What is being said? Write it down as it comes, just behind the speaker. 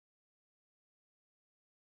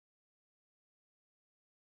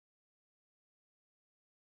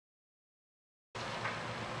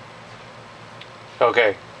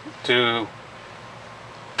Okay, to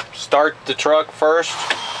start the truck first,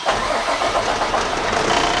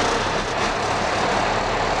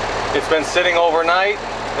 it's been sitting overnight.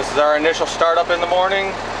 This is our initial startup in the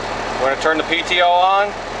morning. We're going to turn the PTO on.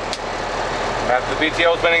 After the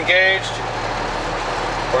PTO has been engaged,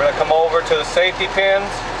 we're going to come over to the safety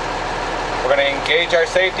pins. We're going to engage our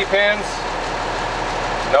safety pins.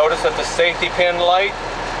 Notice that the safety pin light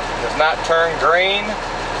does not turn green.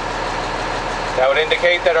 That would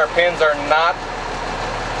indicate that our pins are not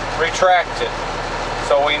retracted.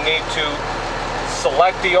 So we need to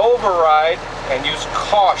select the override and use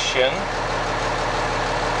caution.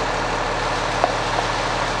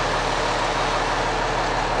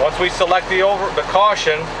 Once we select the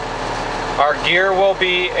caution, our gear will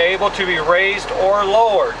be able to be raised or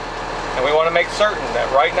lowered. And we want to make certain that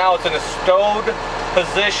right now it's in a stowed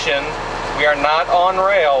position. We are not on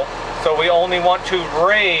rail, so we only want to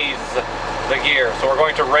raise the gear. So we're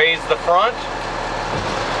going to raise the front,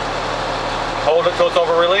 hold it till it's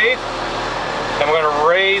over relief, then we're going to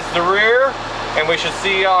raise the rear, and we should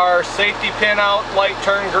see our safety pin out light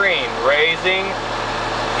turn green. Raising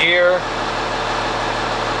gear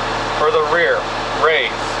for the rear,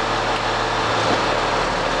 raise.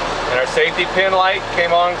 And our safety pin light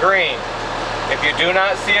came on green. If you do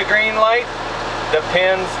not see a green light, the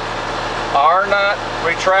pins are not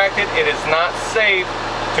retracted. It is not safe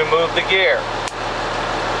to move the gear.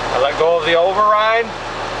 I let go of the override.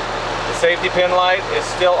 The safety pin light is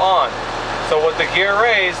still on. So with the gear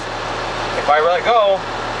raised, if I let go,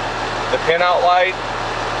 the pin out light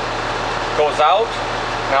goes out.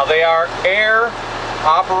 Now they are air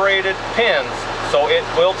operated pins, so it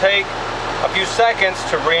will take a few seconds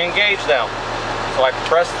to re-engage them. So I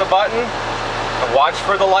press the button and watch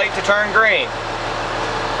for the light to turn green.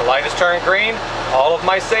 The light is turned green. All of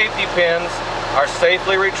my safety pins are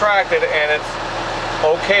safely retracted and it's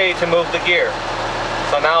okay to move the gear.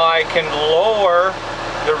 So now I can lower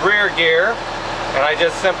the rear gear, and I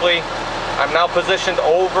just simply, I'm now positioned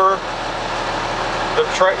over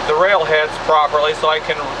the rail heads properly, so I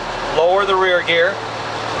can lower the rear gear.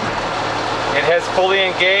 It has fully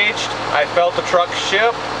engaged. I felt the truck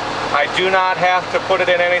shift. I do not have to put it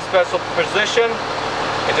in any special position.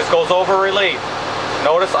 It just goes over relief.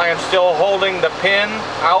 Notice I am still holding the pin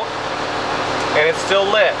out and it's still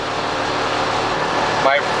lit.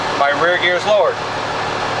 My rear gear is lowered.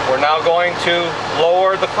 We're now going to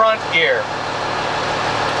lower the front gear.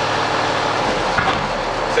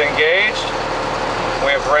 It's engaged.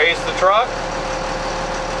 We have raised the truck.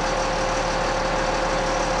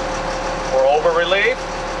 We're over relief.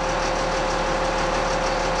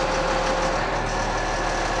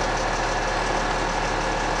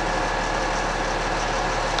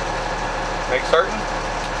 Make certain.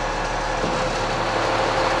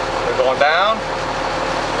 We're going down.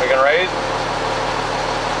 We can raise.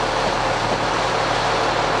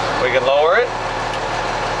 We can lower it.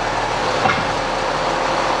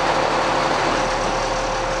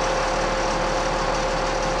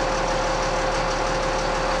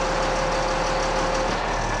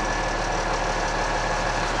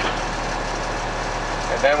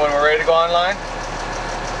 And then when we're ready to go online,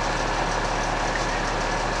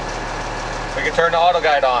 we can turn the auto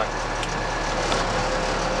guide on.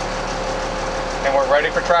 And we're ready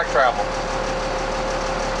for track travel.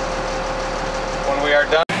 When we are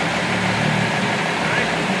done,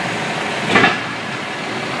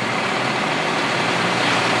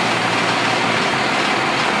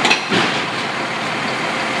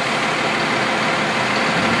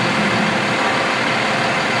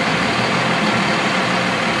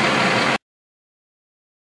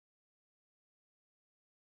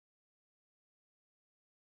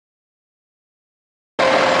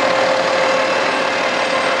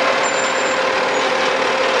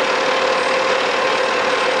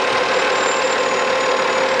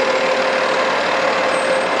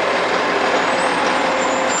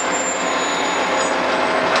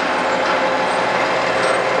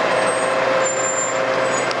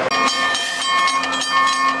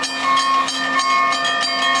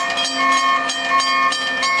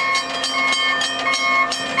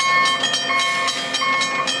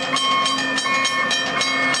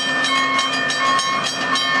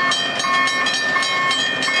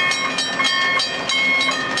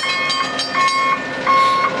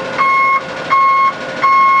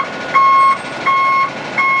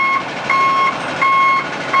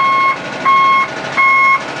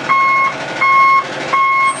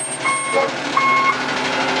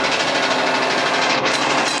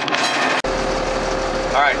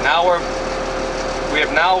 we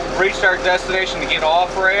have now reached our destination to get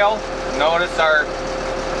off rail. Notice our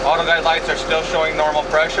Auto guide lights are still showing normal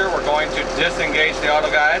pressure. We're going to disengage the auto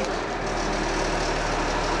guide.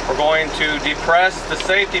 We're going to depress the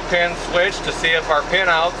safety pin switch to see if our pin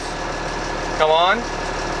outs come on.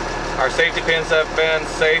 Our safety pins have been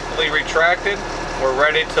safely retracted. We're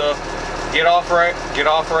ready to get off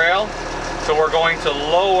rail. So we're going to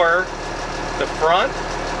lower the front.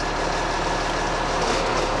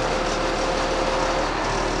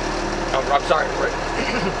 I'm sorry.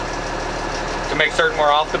 To make certain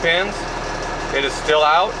we're off the pins. It is still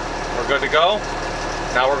out. We're good to go.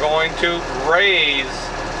 Now we're going to raise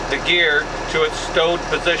the gear to its stowed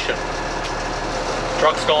position.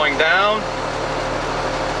 Truck's going down.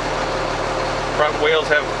 Front wheels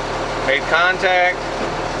have made contact.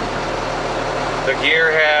 The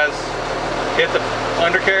gear has hit the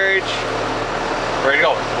undercarriage. Ready to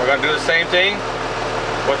go. We're going to do the same thing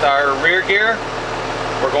with our rear gear.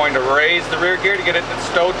 We're going to raise the rear gear to get it in its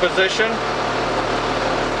stowed position.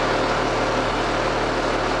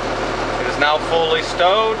 It is now fully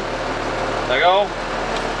stowed. There you go.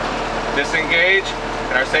 Disengage,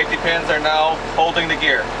 and our safety pins are now holding the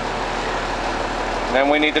gear. And then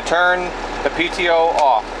we need to turn the PTO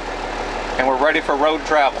off, and we're ready for road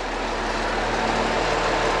travel.